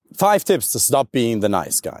5 tips to stop being the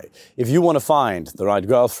nice guy. If you want to find the right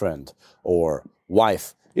girlfriend or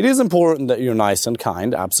wife, it is important that you're nice and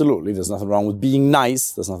kind. Absolutely. There's nothing wrong with being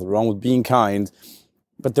nice. There's nothing wrong with being kind.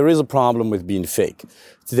 But there is a problem with being fake.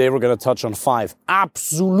 Today we're going to touch on 5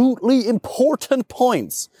 absolutely important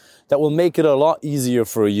points that will make it a lot easier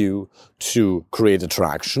for you to create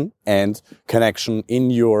attraction and connection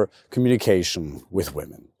in your communication with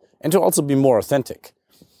women. And to also be more authentic.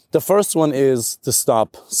 The first one is to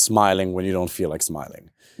stop smiling when you don't feel like smiling.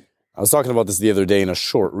 I was talking about this the other day in a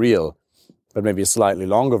short reel, but maybe a slightly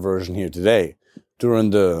longer version here today. During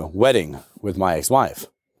the wedding with my ex-wife,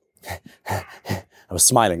 I was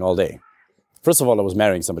smiling all day. First of all, I was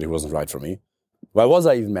marrying somebody who wasn't right for me. Why was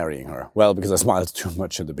I even marrying her? Well, because I smiled too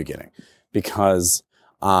much in the beginning. Because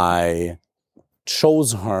I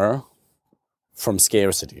chose her from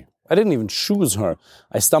scarcity. I didn't even choose her.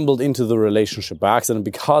 I stumbled into the relationship by accident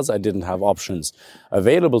because I didn't have options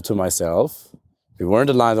available to myself. We weren't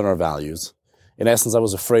aligned on our values. In essence, I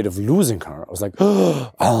was afraid of losing her. I was like,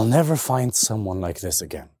 oh, I'll never find someone like this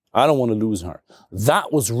again. I don't want to lose her.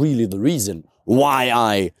 That was really the reason why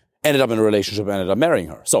I ended up in a relationship and ended up marrying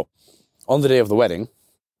her. So, on the day of the wedding,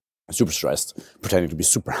 I'm super stressed, pretending to be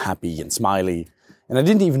super happy and smiley. And I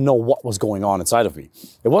didn't even know what was going on inside of me.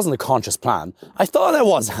 It wasn't a conscious plan. I thought I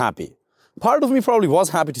was happy. Part of me probably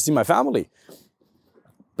was happy to see my family.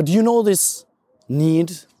 But do you know this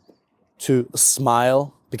need to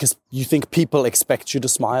smile because you think people expect you to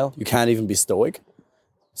smile? You can't even be stoic.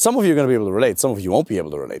 Some of you are going to be able to relate. Some of you won't be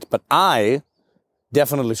able to relate. But I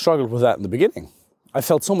definitely struggled with that in the beginning. I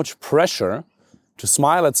felt so much pressure to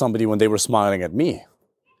smile at somebody when they were smiling at me.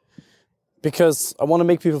 Because I want to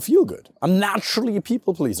make people feel good. I'm naturally a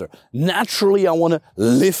people pleaser. Naturally, I want to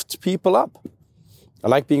lift people up. I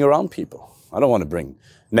like being around people. I don't want to bring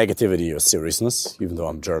negativity or seriousness, even though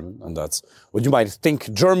I'm German. And that's what you might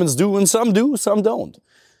think Germans do, some don't.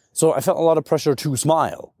 So I felt a lot of pressure to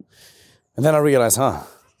smile. And then I realized,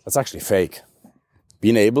 that's actually fake.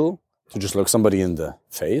 Being able to just look somebody in the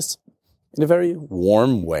face in a very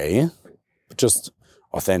warm way, just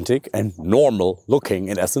authentic and normal looking,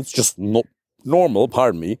 in essence, just normal,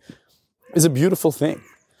 is a beautiful thing.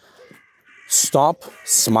 Stop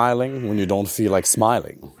smiling when you don't feel like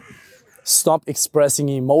smiling. Stop expressing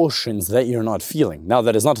emotions that you're not feeling. Now,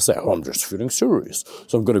 that is not to say, I'm just feeling serious,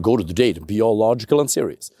 so I'm going to go to the date and be all logical and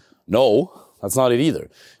serious. No, that's not it either.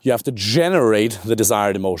 You have to generate the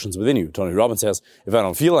desired emotions within you. Tony Robbins says, if I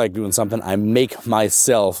don't feel like doing something, I make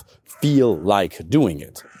myself feel like doing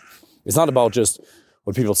it. It's not about just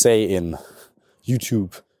what people say in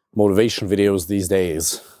YouTube motivation videos these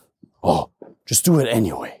days. Oh, just do it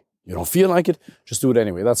anyway. You don't feel like it, just do it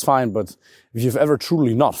anyway. That's fine, but if you've ever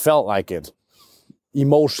truly not felt like it,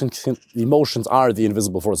 emotions are the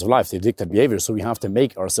invisible force of life. They dictate behavior, so we have to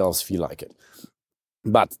make ourselves feel like it.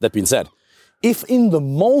 But that being said, if in the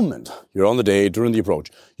moment you're on the date, during the approach,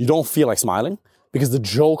 you don't feel like smiling because the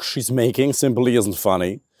joke she's making simply isn't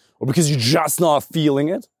funny, or because you're just not feeling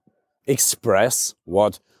it, express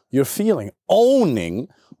what you're feeling. Owning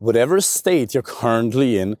whatever state you're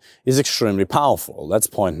currently in is extremely powerful. That's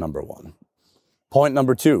point number 1. Point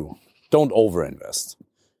number 2, don't overinvest.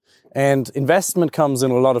 And investment comes in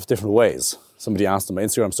a lot of different ways. Somebody asked on my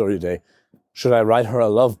Instagram story today, should I write her a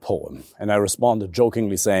love poem? And I responded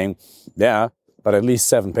jokingly saying, yeah, but at least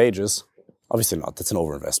 7 pages. Obviously not, that's an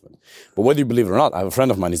overinvestment. But whether you believe it or not, I have a friend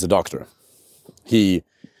of mine, he's a doctor. He,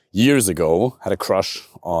 years ago, had a crush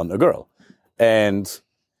on a girl. And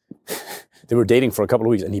they were dating for a couple of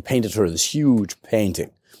weeks, and he painted her this huge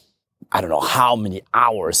painting. I don't know how many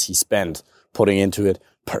hours he spent putting into it,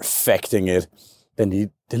 perfecting it. Then he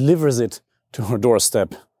delivers it to her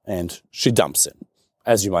doorstep, and she dumps him,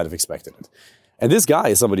 as you might have expected it. And this guy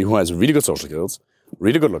is somebody who has really good social skills,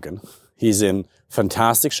 really good looking. He's in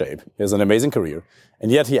fantastic shape. He has an amazing career.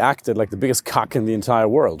 And yet he acted like the biggest cuck in the entire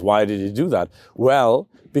world. Why did he do that? Well,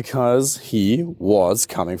 because he was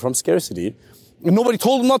coming from scarcity. And nobody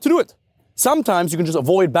told him not to do it. Sometimes you can just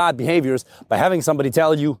avoid bad behaviors by having somebody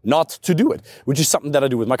tell you not to do it, which is something that I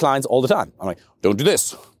do with my clients all the time. I'm like, don't do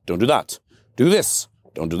this, don't do that, do this,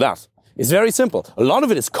 don't do that. It's very simple. A lot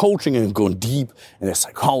of it is coaching and going deep in their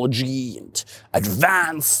psychology and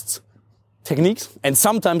advanced techniques. And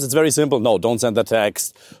sometimes it's very simple. No, don't send that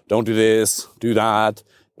text. Don't do this, do that.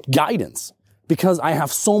 Guidance. Because I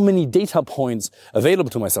have so many data points available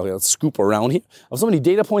to myself. Let's scoop around here. I have so many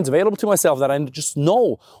data points available to myself that I just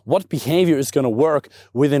know what behavior is going to work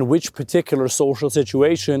within which particular social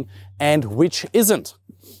situation and which isn't.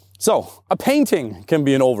 So a painting can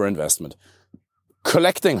be an overinvestment.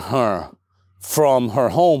 Collecting her from her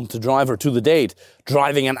home to drive her to the date,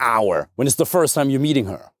 driving an hour when it's the first time you're meeting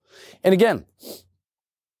her. And again,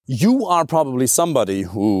 you are probably somebody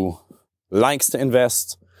who likes to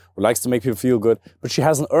invest, who likes to make people feel good, but she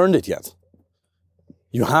hasn't earned it yet.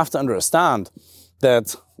 You have to understand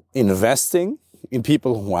that investing in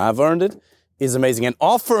people who have earned it is amazing, and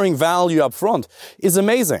offering value up front is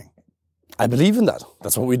amazing. I believe in that.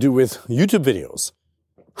 That's what we do with YouTube videos.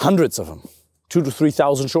 Hundreds of them. 2,000 to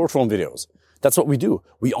 3,000 short form videos. That's what we do.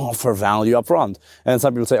 We offer value up front. And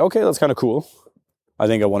some people say, okay, that's kind of cool. I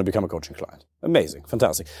think I want to become a coaching client. Amazing.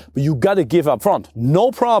 Fantastic. But you got to give up front.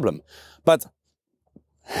 No problem. But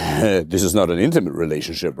this is not an intimate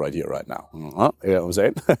relationship right here, right now. You know what I'm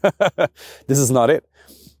saying? This is not it.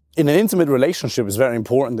 In an intimate relationship, it's very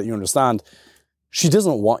important that you understand she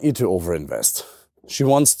doesn't want you to overinvest. She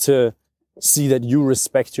wants to see that you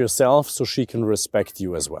respect yourself so she can respect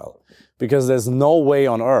you as well. Because there's no way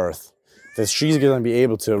on earth that she's going to be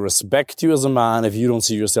able to respect you as a man if you don't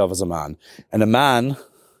see yourself as a man. And a man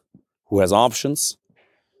who has options,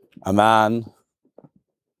 a man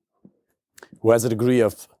who has a degree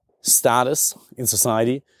of status in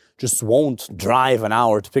society, just won't drive an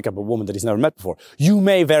hour to pick up a woman that he's never met before. You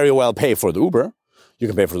may very well pay for the Uber. You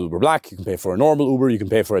can pay for the Uber Black, you can pay for a normal Uber, you can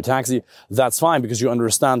pay for a taxi. That's fine because you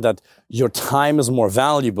understand that your time is more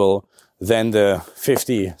valuable than the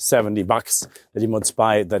 50, 70 bucks that you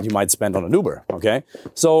might spend on an Uber, okay?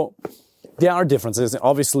 So there are differences.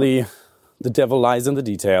 Obviously, the devil lies in the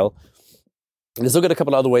detail. Let's look at a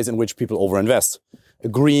couple other ways in which people overinvest.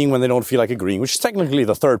 Agreeing when they don't feel like agreeing, which is technically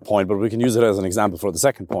the third point, but we can use it as an example for the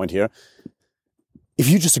second point here. If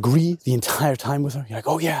you just agree the entire time with her, you're like,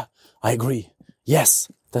 oh yeah, I agree.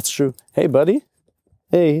 Yes, that's true. Hey, buddy.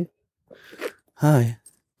 Hey. Hi.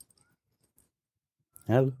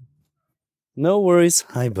 Hello. No worries.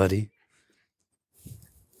 Hi, buddy.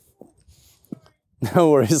 No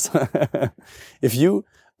worries. If you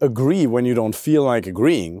agree when you don't feel like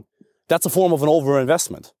agreeing, that's a form of an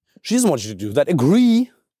overinvestment. She doesn't want you to do that.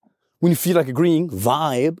 Agree when you feel like agreeing.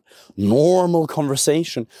 Vibe. Normal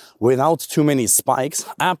conversation without too many spikes.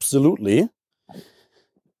 Absolutely.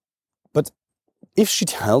 But if she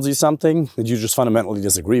tells you something that you just fundamentally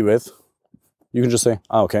disagree with, you can just say,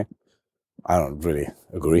 oh, okay, I don't really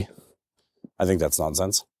agree. I think that's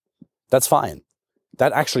nonsense. That's fine.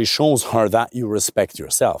 That actually shows her that you respect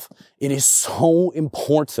yourself. It is so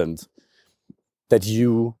important that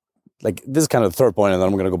you, like, this is kind of the third point, and then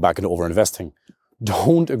I'm going to go back into overinvesting.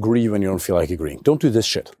 Don't agree when you don't feel like agreeing. Don't do this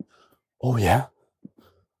shit. Oh, yeah?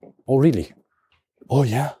 Oh, really? Oh,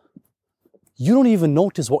 yeah? You don't even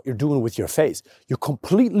notice what you're doing with your face. You're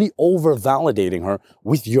completely over-validating her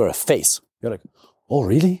with your face. You're like, oh,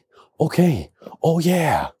 really? Okay. Oh,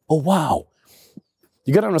 yeah. Oh, wow.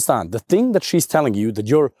 You got to understand, the thing that she's telling you that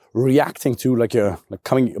you're reacting to, like you're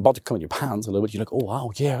about to come in your pants a little bit, you're like, oh,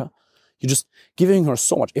 wow, yeah. You're just giving her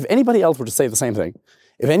so much. If anybody else were to say the same thing,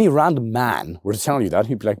 if any random man were to tell you that,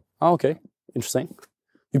 he'd be like, oh, okay, interesting.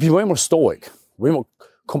 You'd be way more stoic, way more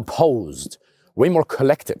composed, way more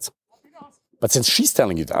collected. But since she's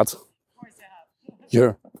telling you that,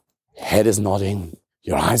 your head is nodding,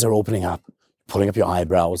 your eyes are opening up, pulling up your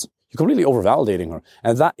eyebrows. You're completely over-validating her.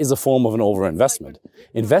 And that is a form of an over-investment.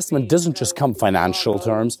 Investment doesn't just come financial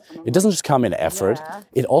terms. It doesn't just come in effort.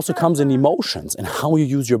 It also comes in emotions and how you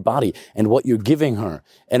use your body and what you're giving her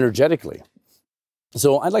energetically.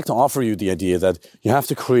 So I'd like to offer you the idea that you have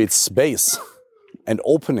to create space and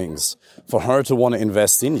openings for her to want to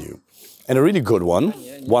invest in you. And a really good one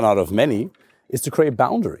out of many, is to create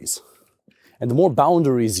boundaries. And the more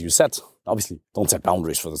boundaries you set, obviously don't set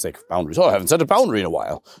boundaries for the sake of boundaries. Oh, I haven't set a boundary in a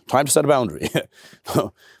while. Time to set a boundary.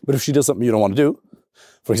 But if she does something you don't want to do,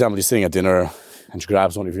 for example, you're sitting at dinner and she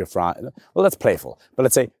grabs one of your fries. Well, that's playful. But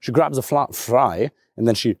let's say she grabs a fry and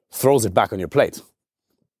then she throws it back on your plate.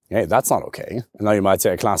 Okay, that's not okay. And now you might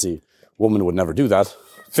say a classy woman would never do that.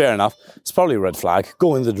 Fair enough. It's probably a red flag.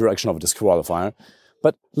 Go in the direction of a disqualifier.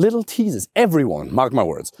 But little teases, everyone, mark my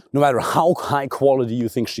words, no matter how high quality you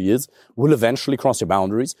think she is, will eventually cross your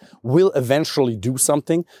boundaries, will eventually do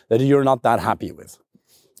something that you're not that happy with.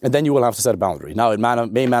 And then you will have to set a boundary. Now, it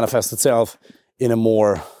may manifest itself in a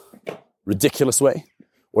more ridiculous way,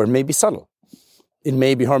 or it may be subtle. It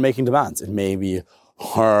may be her making demands. It may be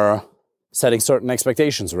her setting certain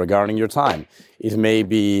expectations regarding your time. It may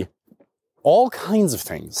be all kinds of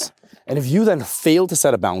things. And if you then fail to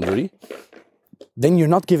set a boundary, then you're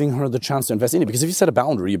not giving her the chance to invest in it. Because if you set a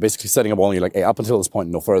boundary, you're basically setting a wall and you're like, hey, up until this point,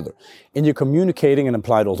 no further. And you're communicating an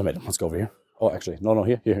implied ultimatum. Let's go over here. Oh, actually, no,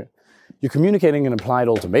 here. You're communicating an implied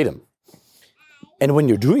ultimatum. And when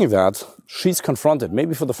you're doing that, she's confronted,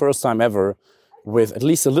 maybe for the first time ever, with at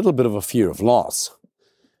least a little bit of a fear of loss.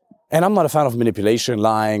 And I'm not a fan of manipulation,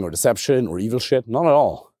 lying, or deception, or evil shit. Not at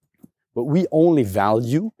all. but we only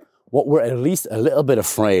value what we're at least a little bit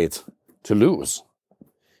afraid to lose.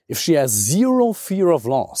 If she has zero fear of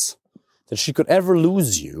loss, that she could ever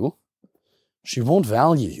lose you, she won't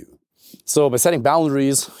value you. So by setting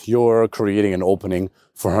boundaries, you're creating an opening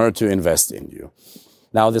for her to invest in you.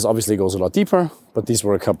 Now, this obviously goes a lot deeper, but these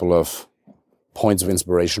were a couple of points of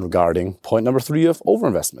inspiration regarding point number 3 of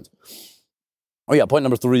overinvestment. Oh yeah, point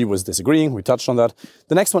number 3 was disagreeing. We touched on that.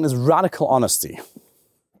 The next one is radical honesty.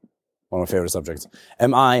 One of my favorite subjects.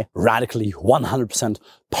 Am I radically 100%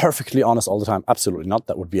 perfectly honest all the time? Absolutely not.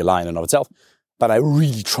 That would be a lie in and of itself. But I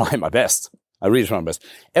really try my best. Every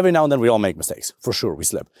now and then we all make mistakes. For sure, we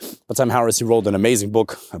slip. But Sam Harris, he wrote an amazing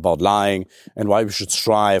book about lying and why we should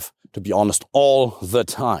strive to be honest all the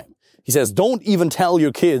time. He says, don't even tell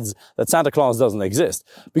your kids that Santa Claus doesn't exist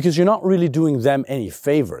because you're not really doing them any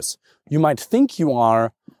favors. You might think you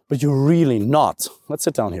are, but you're really not. Let's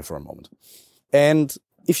sit down here for a moment. And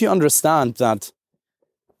if you understand that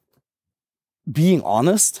being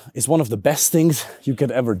honest is one of the best things you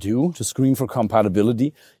could ever do to screen for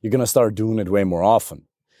compatibility, you're going to start doing it way more often.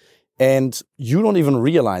 And you don't even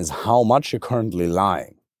realize how much you're currently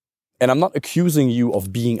lying. And I'm not accusing you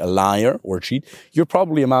of being a liar or a cheat. You're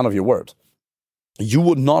probably a man of your word. You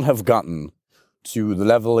would not have gotten to the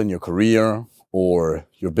level in your career or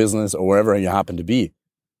your business or wherever you happen to be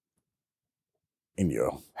in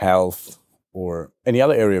your health or any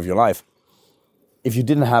other area of your life if you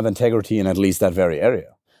didn't have integrity in at least that very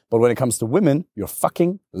area. But when it comes to women, you're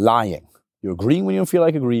fucking lying. You're agreeing when you don't feel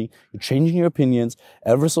like agreeing. You're changing your opinions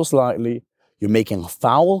ever so slightly. You're making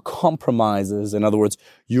foul compromises. In other words,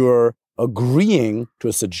 you're agreeing to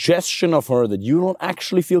a suggestion of her that you don't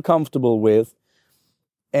actually feel comfortable with.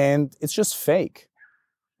 And it's just fake.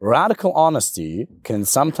 Radical honesty can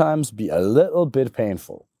sometimes be a little bit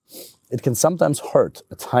painful. It can sometimes hurt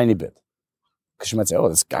a tiny bit. Because you might say, oh,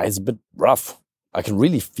 this guy's a bit rough. I can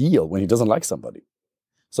really feel when he doesn't like somebody.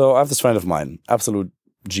 So I have this friend of mine, absolute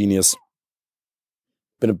genius.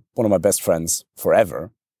 Been one of my best friends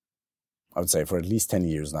forever. I would say for at least 10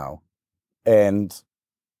 years now. And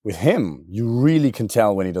with him, you really can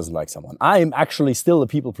tell when he doesn't like someone. I am actually still a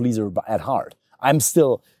people pleaser at heart. I'm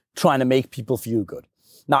still trying to make people feel good.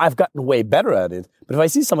 Now, I've gotten way better at it, but if I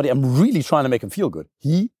see somebody, I'm really trying to make him feel good.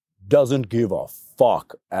 He doesn't give a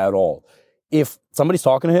fuck at all. If somebody's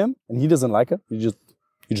talking to him and he doesn't like it, he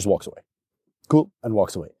just walks away. Cool, and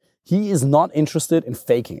walks away. He is not interested in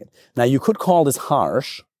faking it. Now, you could call this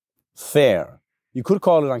harsh, fair. You could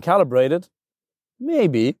call it uncalibrated,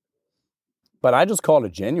 maybe, but I just call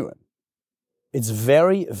it genuine. It's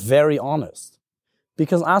very, very honest.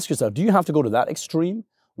 Because ask yourself, do you have to go to that extreme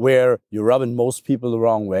where you're rubbing most people the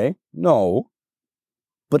wrong way? No.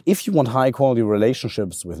 But if you want high quality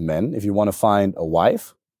relationships with men, if you want to find a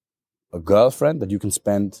wife, a girlfriend that you can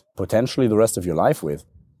spend potentially the rest of your life with,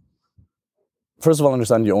 first of all,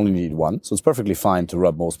 understand you only need one. So it's perfectly fine to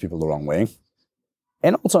rub most people the wrong way.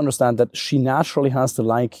 And also understand that she naturally has to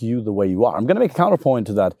like you the way you are. I'm going to make a counterpoint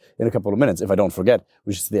to that in a couple of minutes, if I don't forget,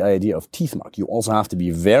 which is the idea of teeth mark. You also have to be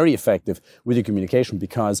very effective with your communication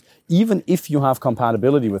because even if you have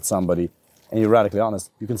compatibility with somebody and you're radically honest,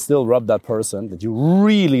 you can still rub that person that you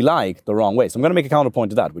really like the wrong way. So I'm going to make a counterpoint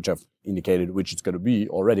to that, which I've indicated, which it's going to be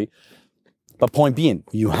already. But point being,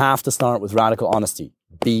 you have to start with radical honesty.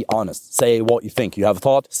 Be honest. Say what you think. You have a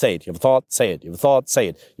thought, say it. You have a thought, say it. You have a thought, say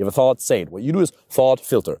it. You have a thought, say it. What you do is thought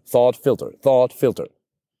filter, thought filter, thought filter.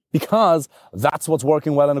 Because that's what's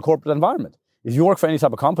working well in a corporate environment. If you work for any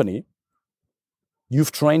type of company,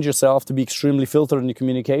 you've trained yourself to be extremely filtered in your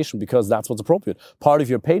communication because that's what's appropriate. Part of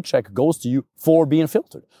your paycheck goes to you for being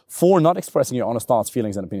filtered, for not expressing your honest thoughts,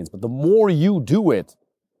 feelings, and opinions. But the more you do it,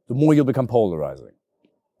 the more you'll become polarizing.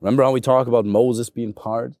 Remember how we talk about Moses being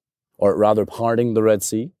parted? Or rather parting the Red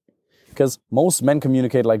Sea? Because most men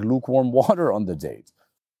communicate like lukewarm water on the date.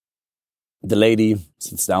 The lady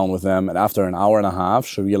sits down with them, and after an hour and a half,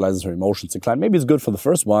 she realizes her emotions decline. Maybe it's good for the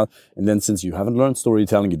first while, and then since you haven't learned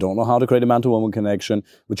storytelling, you don't know how to create a man-to-woman connection,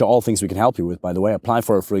 which are all things we can help you with. By the way, apply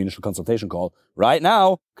for a free initial consultation call right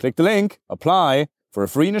now. Click the link, apply for a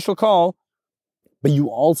free initial call. But you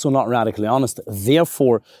also not radically honest.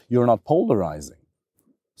 Therefore, you're not polarizing.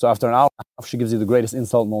 So after an hour and a half, she gives you the greatest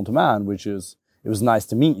insult known to man, which is, it was nice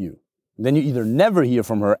to meet you. And then you either never hear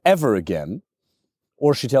from her ever again,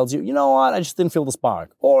 or she tells you, you know what, I just didn't feel the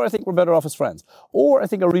spark. Or I think we're better off as friends. Or I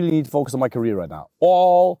think I really need to focus on my career right now.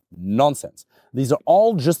 All nonsense. These are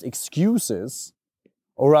all just excuses,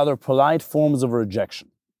 or rather polite forms of rejection.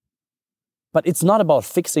 But it's not about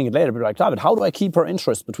fixing it later. But like, but how do I keep her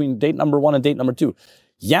interest between date number 1 and date number 2?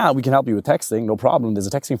 Yeah, we can help you with texting, no problem. There's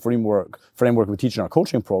a texting framework we teach in our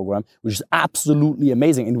coaching program, which is absolutely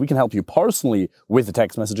amazing. And we can help you personally with the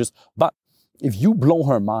text messages. But if you blow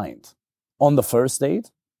her mind on the first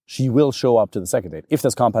date, she will show up to the second date. If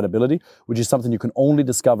there's compatibility, which is something you can only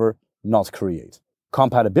discover, not create.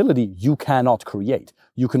 Compatibility, you cannot create.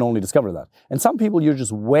 You can only discover that. And some people you're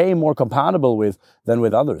just way more compatible with than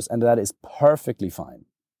with others. And that is perfectly fine.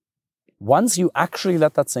 Once you actually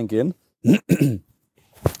let that sink in,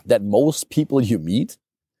 that most people you meet,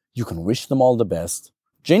 you can wish them all the best.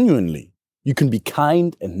 Genuinely. You can be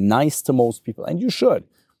kind and nice to most people, and you should.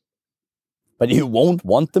 But you won't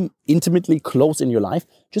want them intimately close in your life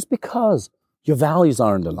just because your values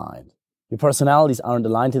aren't aligned. Your personalities aren't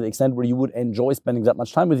aligned to the extent where you would enjoy spending that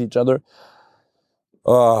much time with each other.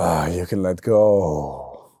 You can let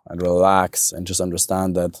go and relax and just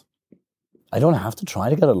understand that I don't have to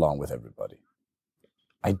try to get along with everybody.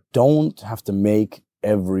 I don't have to make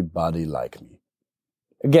everybody like me.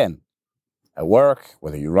 Again, at work,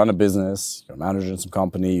 whether you run a business, you're a manager in some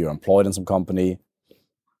company, you're employed in some company,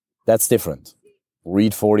 that's different.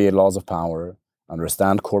 Read 48 Laws of Power,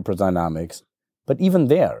 understand corporate dynamics. But even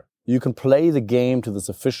there, you can play the game to the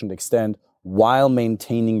sufficient extent while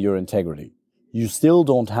maintaining your integrity. You still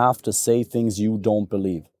don't have to say things you don't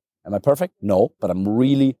believe. Am I perfect? No, but I'm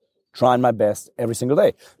really trying my best every single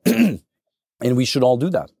day. And we should all do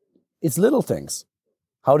that. It's little things.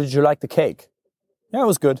 How did you like the cake? Yeah, it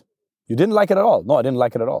was good. You didn't like it at all? No, I didn't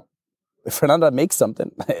like it at all. If Fernanda makes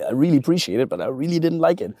something, I really appreciate it, but I really didn't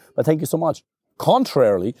like it. But thank you so much.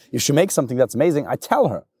 Contrarily, if she makes something that's amazing, I tell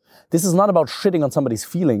her. This is not about shitting on somebody's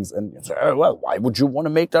feelings and say, oh, well, why would you want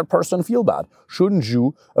to make that person feel bad? Shouldn't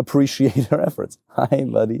you appreciate her efforts? Hi,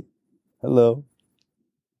 buddy. Hello.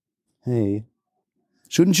 Hey.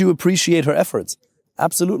 Shouldn't you appreciate her efforts?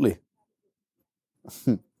 Absolutely.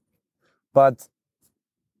 But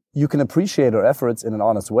you can appreciate her efforts in an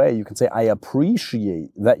honest way. You can say, I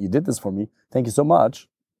appreciate that you did this for me. Thank you so much.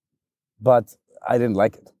 But I didn't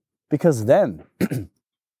like it. Because then,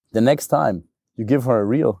 the next time you give her a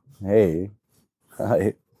real, hey,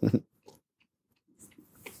 hi.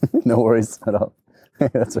 No worries at all.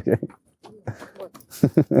 That's okay.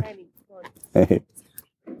 Hey.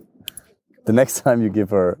 The next time you give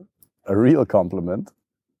her a real compliment,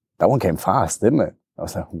 that one came fast, didn't it? I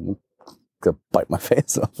was like, gonna bite my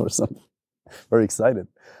face off or something. Very excited.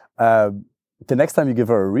 The next time you give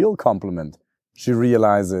her a real compliment, she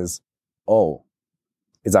realizes, oh,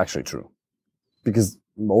 it's actually true. Because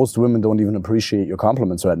most women don't even appreciate your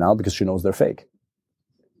compliments right now because she knows they're fake.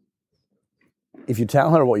 If you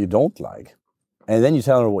tell her what you don't like, and then you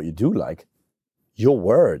tell her what you do like, your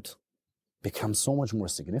word becomes so much more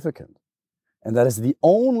significant. And that is the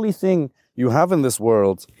only thing you have in this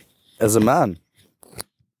world as a man.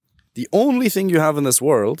 The only thing you have in this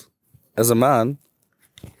world as a man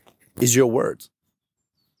is your word.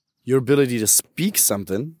 Your ability to speak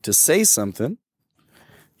something, to say something,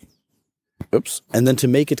 and then to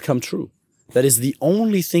make it come true. That is the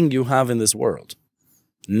only thing you have in this world.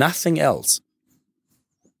 Nothing else.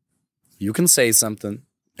 You can say something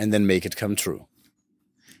and then make it come true.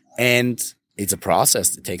 And it's a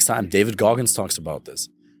process. It takes time. David Goggins talks about this.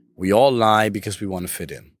 We all lie because we want to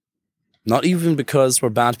fit in. Not even because we're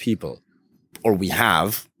bad people. Or we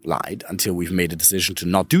have lied until we've made a decision to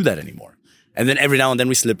not do that anymore. And then every now and then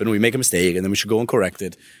we slip and we make a mistake and then we should go and correct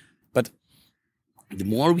it. But the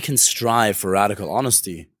more we can strive for radical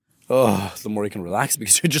honesty, the more you can relax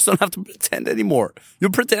because you just don't have to pretend anymore.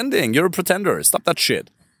 You're pretending. You're a pretender. Stop that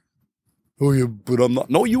shit. But I'm not.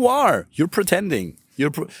 No, you are. You're pretending.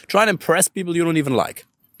 You're trying to impress people you don't even like.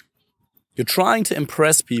 You're trying to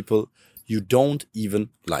impress people you don't even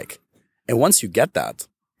like. And once you get that,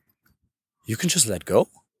 you can just let go.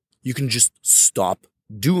 You can just stop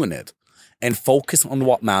doing it and focus on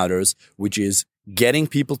what matters, which is getting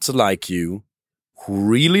people to like you, who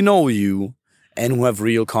really know you, and who have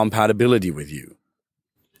real compatibility with you.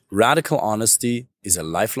 Radical honesty is a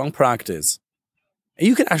lifelong practice. And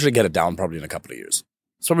you can actually get it down probably in a couple of years.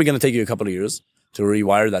 It's probably going to take you a couple of years to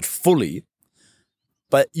rewire that fully.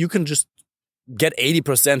 But you can just get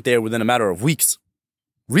 80% there within a matter of weeks.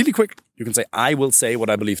 Really quick. You can say, I will say what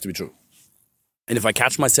I believe to be true. And if I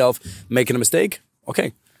catch myself making a mistake,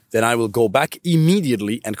 okay, then I will go back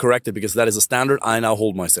immediately and correct it because that is a standard I now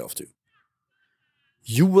hold myself to.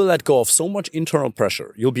 You will let go of so much internal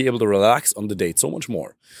pressure. You'll be able to relax on the date so much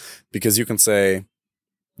more because you can say,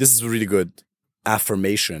 this is a really good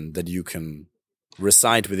affirmation that you can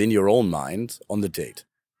recite within your own mind on the date.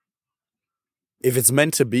 If it's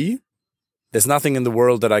meant to be, there's nothing in the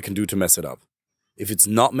world that I can do to mess it up. If it's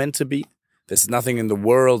not meant to be, there's nothing in the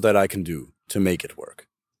world that I can do to make it work.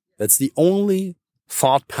 That's the only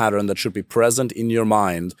thought pattern that should be present in your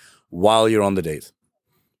mind while you're on the date.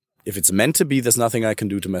 If it's meant to be, there's nothing I can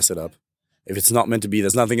do to mess it up. If it's not meant to be,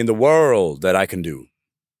 there's nothing in the world that I can do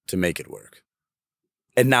to make it work.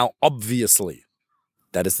 And now, obviously,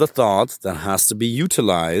 that is the thought that has to be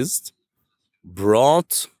utilized,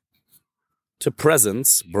 brought to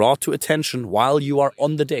presence, brought to attention while you are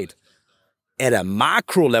on the date. At a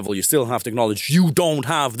macro level, you still have to acknowledge you don't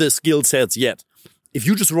have the skill sets yet. If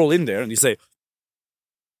you just roll in there and you say,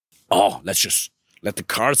 oh, let's just let the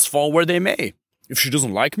cards fall where they may. If she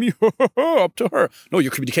doesn't like me, up to her. No,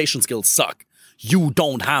 your communication skills suck. You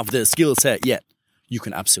don't have the skill set yet. You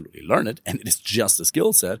can absolutely learn it, and it is just a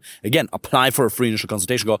skill set. Again, apply for a free initial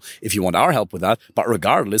consultation call if you want our help with that. But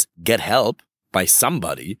regardless, get help by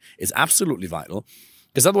somebody is absolutely vital.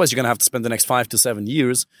 Because otherwise you're going to have to spend the next 5 to 7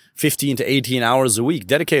 years, 15 to 18 hours a week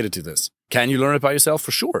dedicated to this. Can you learn it by yourself?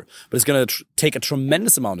 For sure. But it's going to take a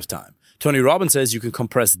tremendous amount of time. Tony Robbins says you can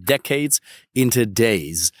compress decades into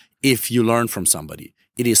days if you learn from somebody.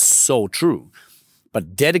 It is so true.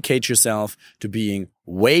 But dedicate yourself to being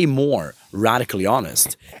way more radically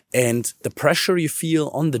honest. And the pressure you feel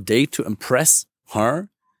on the date to impress her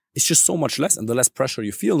is just so much less. And the less pressure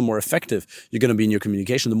you feel, the more effective you're going to be in your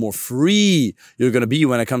communication, the more free you're going to be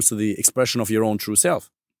when it comes to the expression of your own true self.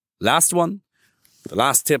 Last one, the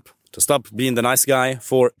last tip to stop being the nice guy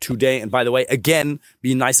for today. And by the way, again,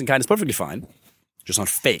 being nice and kind is perfectly fine, just not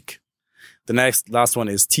fake. The last one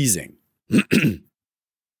is teasing.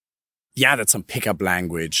 Yeah, that's some pickup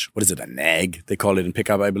language. What is it? A nag? They call it in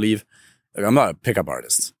pickup, I believe. I'm not a pickup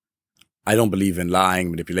artist. I don't believe in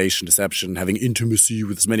lying, manipulation, deception, having intimacy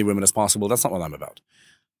with as many women as possible. That's not what I'm about.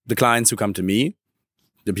 The clients who come to me,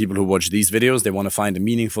 the people who watch these videos, they want to find a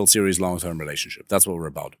meaningful, serious, long-term relationship. That's what we're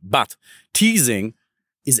about. But teasing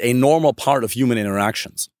is a normal part of human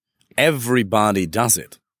interactions. Everybody does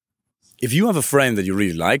it. If you have a friend that you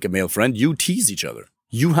really like, a male friend, you tease each other.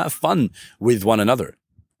 You have fun with one another.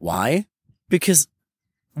 Why? Because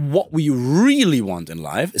what we really want in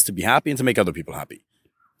life is to be happy and to make other people happy.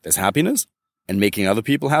 There's happiness, and making other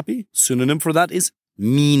people happy. Synonym for that is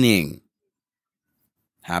meaning.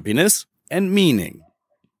 Happiness and meaning.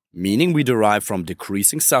 Meaning we derive from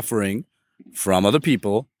decreasing suffering from other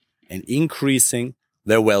people and increasing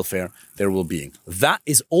their welfare, their well-being. That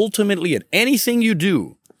is ultimately it. Anything you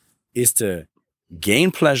do is to gain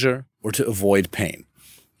pleasure or to avoid pain.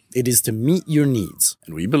 It is to meet your needs.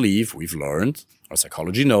 And we believe, we've learned, our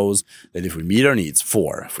psychology knows that if we meet our needs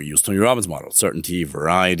if we use Tony Robbins' model, certainty,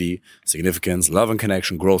 variety, significance, love and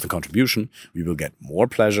connection, growth and contribution, we will get more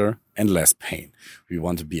pleasure and less pain. We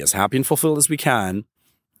want to be as happy and fulfilled as we can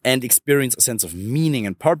and experience a sense of meaning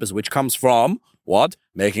and purpose, which comes from what?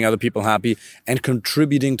 Making other people happy and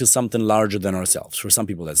contributing to something larger than ourselves. For some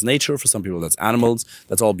people, that's nature. For some people, that's animals.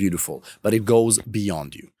 That's all beautiful. But it goes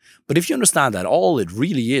beyond you. But if you understand that all it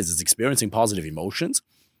really is experiencing positive emotions,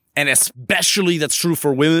 and especially that's true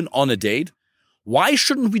for women on a date, why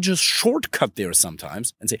shouldn't we just shortcut there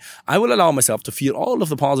sometimes and say, I will allow myself to feel all of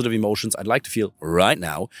the positive emotions I'd like to feel right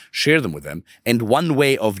now, share them with them. And one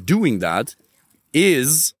way of doing that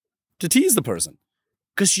is to tease the person.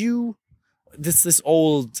 Because this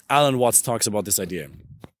old Alan Watts talks about this idea.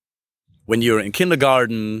 When you're in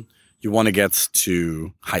kindergarten, you want to get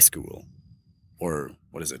to high school. Or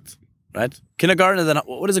what is it? Right? Kindergarten and then,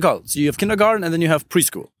 what is it called? So you have kindergarten and then you have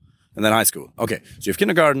preschool. And then high school. Okay, so you have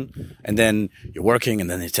kindergarten, and then you're working, and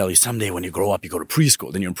then they tell you someday when you grow up, you go to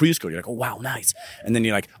preschool. Then you're in preschool, you're like, oh, wow, nice. And then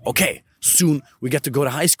you're like, okay, soon we get to go to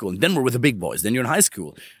high school, and then we're with the big boys. Then you're in high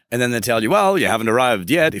school. And then they tell you, well, you haven't arrived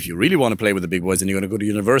yet. If you really want to play with the big boys, then you're going to go to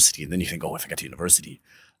university. And then you think, oh, if I get to university,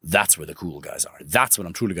 that's where the cool guys are. That's when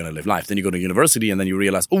I'm truly going to live life. Then you go to university, and then you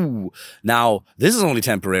realize, oh, now this is only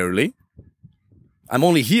temporarily. I'm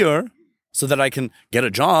only here so that I can get a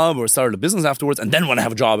job or start a business afterwards. And then when I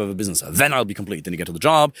have a job, I have a business. Then I'll be complete. Then you get to the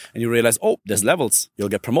job and you realize, oh, there's levels. You'll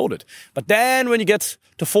get promoted. But then when you get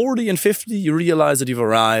to 40 and 50, you realize that you've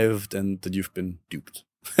arrived and that you've been duped.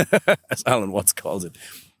 As Alan Watts calls it.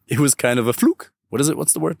 It was kind of a fluke. What is it?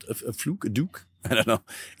 What's the word? A fluke? A duke? I don't know.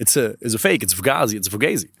 It's a fake. It's a fugazi. It's a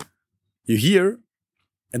fugazi. You hear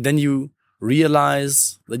and then you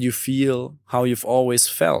realize that you feel how you've always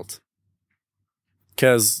felt.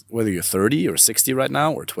 Because whether you're 30 or 60 right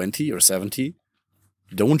now, or 20 or 70,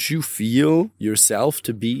 don't you feel yourself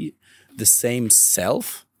to be the same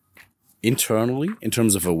self internally in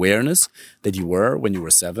terms of awareness that you were when you were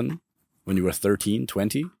 7, when you were 13,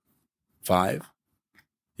 20, 5?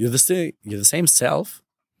 You're the same self.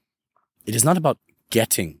 It is not about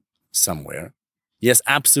getting somewhere. Yes,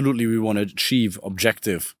 absolutely, we want to achieve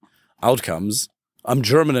objective outcomes. I'm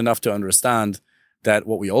German enough to understand that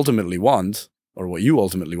what we ultimately want, or what you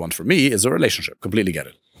ultimately want from me, is a relationship. Completely get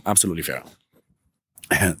it. Absolutely fair.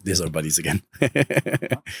 These are buddies again.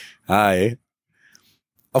 Hi.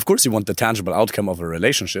 Of course, you want the tangible outcome of a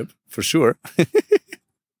relationship, for sure.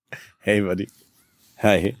 Hey, buddy.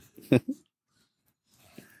 Hi.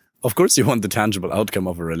 Of course, you want the tangible outcome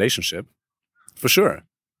of a relationship, for sure.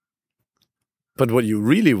 But what you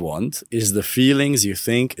really want is the feelings you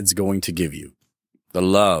think it's going to give you. The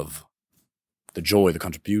love, the joy, the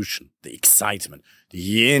contribution, the excitement,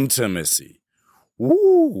 the intimacy.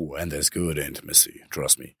 Ooh, and there's good intimacy,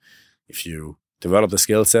 trust me. If you develop the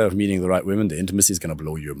skill set of meeting the right women, the intimacy is going to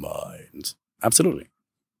blow your mind. Absolutely.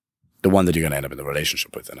 The one that you're going to end up in a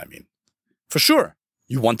relationship with, and I mean. For sure,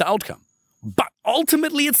 you want the outcome. But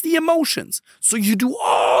ultimately, it's the emotions. So you do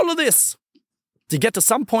all of this to get to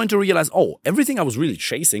some point to realize, oh, everything I was really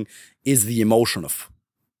chasing is the emotion of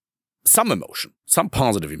some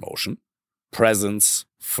positive emotion, presence,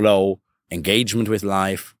 flow, engagement with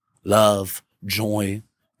life, love, joy,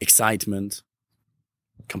 excitement,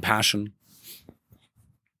 compassion,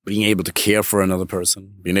 being able to care for another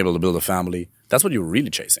person, being able to build a family. That's what you're really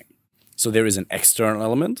chasing. So there is an external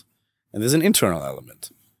element and there's an internal element.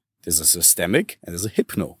 There's a systemic and there's a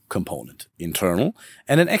hypno component, internal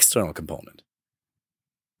and an external component.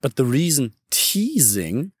 But the reason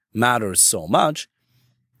teasing matters so much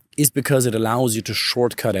is because it allows you to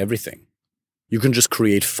shortcut everything. You can just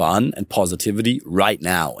create fun and positivity right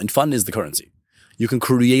now. And fun is the currency. You can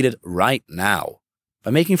create it right now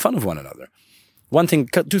by making fun of one another.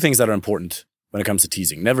 Two things that are important when it comes to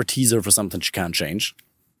teasing. Never tease her for something she can't change.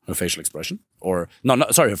 Her facial expression. Her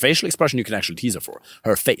facial expression you can actually tease her for.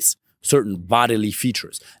 Her face. Certain bodily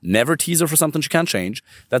features. Never tease her for something she can't change.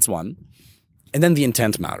 That's one. And then the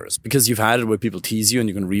intent matters. Because you've had it where people tease you and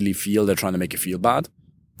you can really feel they're trying to make you feel bad.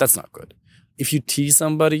 That's not good. If you tease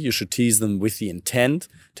somebody, you should tease them with the intent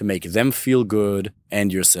to make them feel good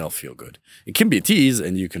and yourself feel good. It can be a tease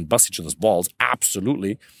and you can bust each other's balls,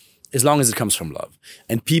 absolutely, as long as it comes from love.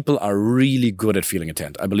 And people are really good at feeling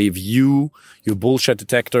intent. I believe your bullshit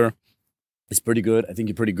detector is pretty good. I think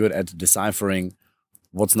you're pretty good at deciphering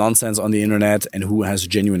what's nonsense on the internet and who has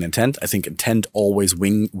genuine intent. I think intent always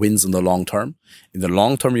wins in the long term. In the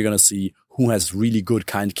long term, you're going to see who has really good,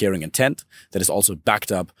 kind, caring intent that is also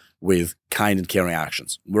backed up with kind and caring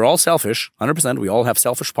actions. We're all selfish, 100%. We all have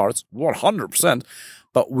selfish parts, 100%.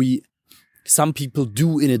 But some people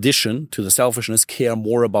do, in addition to the selfishness, care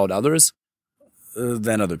more about others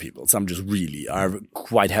than other people. Some just really are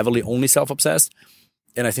quite heavily only self-obsessed.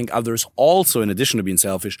 And I think others also, in addition to being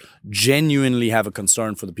selfish, genuinely have a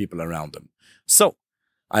concern for the people around them. So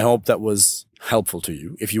I hope that was helpful to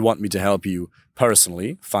you. If you want me to help you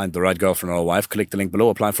personally find the right girlfriend or wife, click the link below,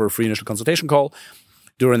 apply for a free initial consultation call.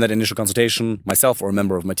 During that initial consultation, myself or a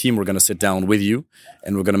member of my team, we're going to sit down with you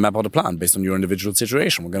and we're going to map out a plan based on your individual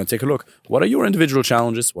situation. We're going to take a look. What are your individual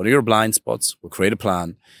challenges? What are your blind spots? We'll create a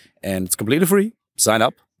plan and it's completely free. Sign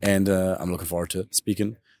up and I'm looking forward to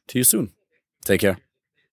speaking to you soon. Take care.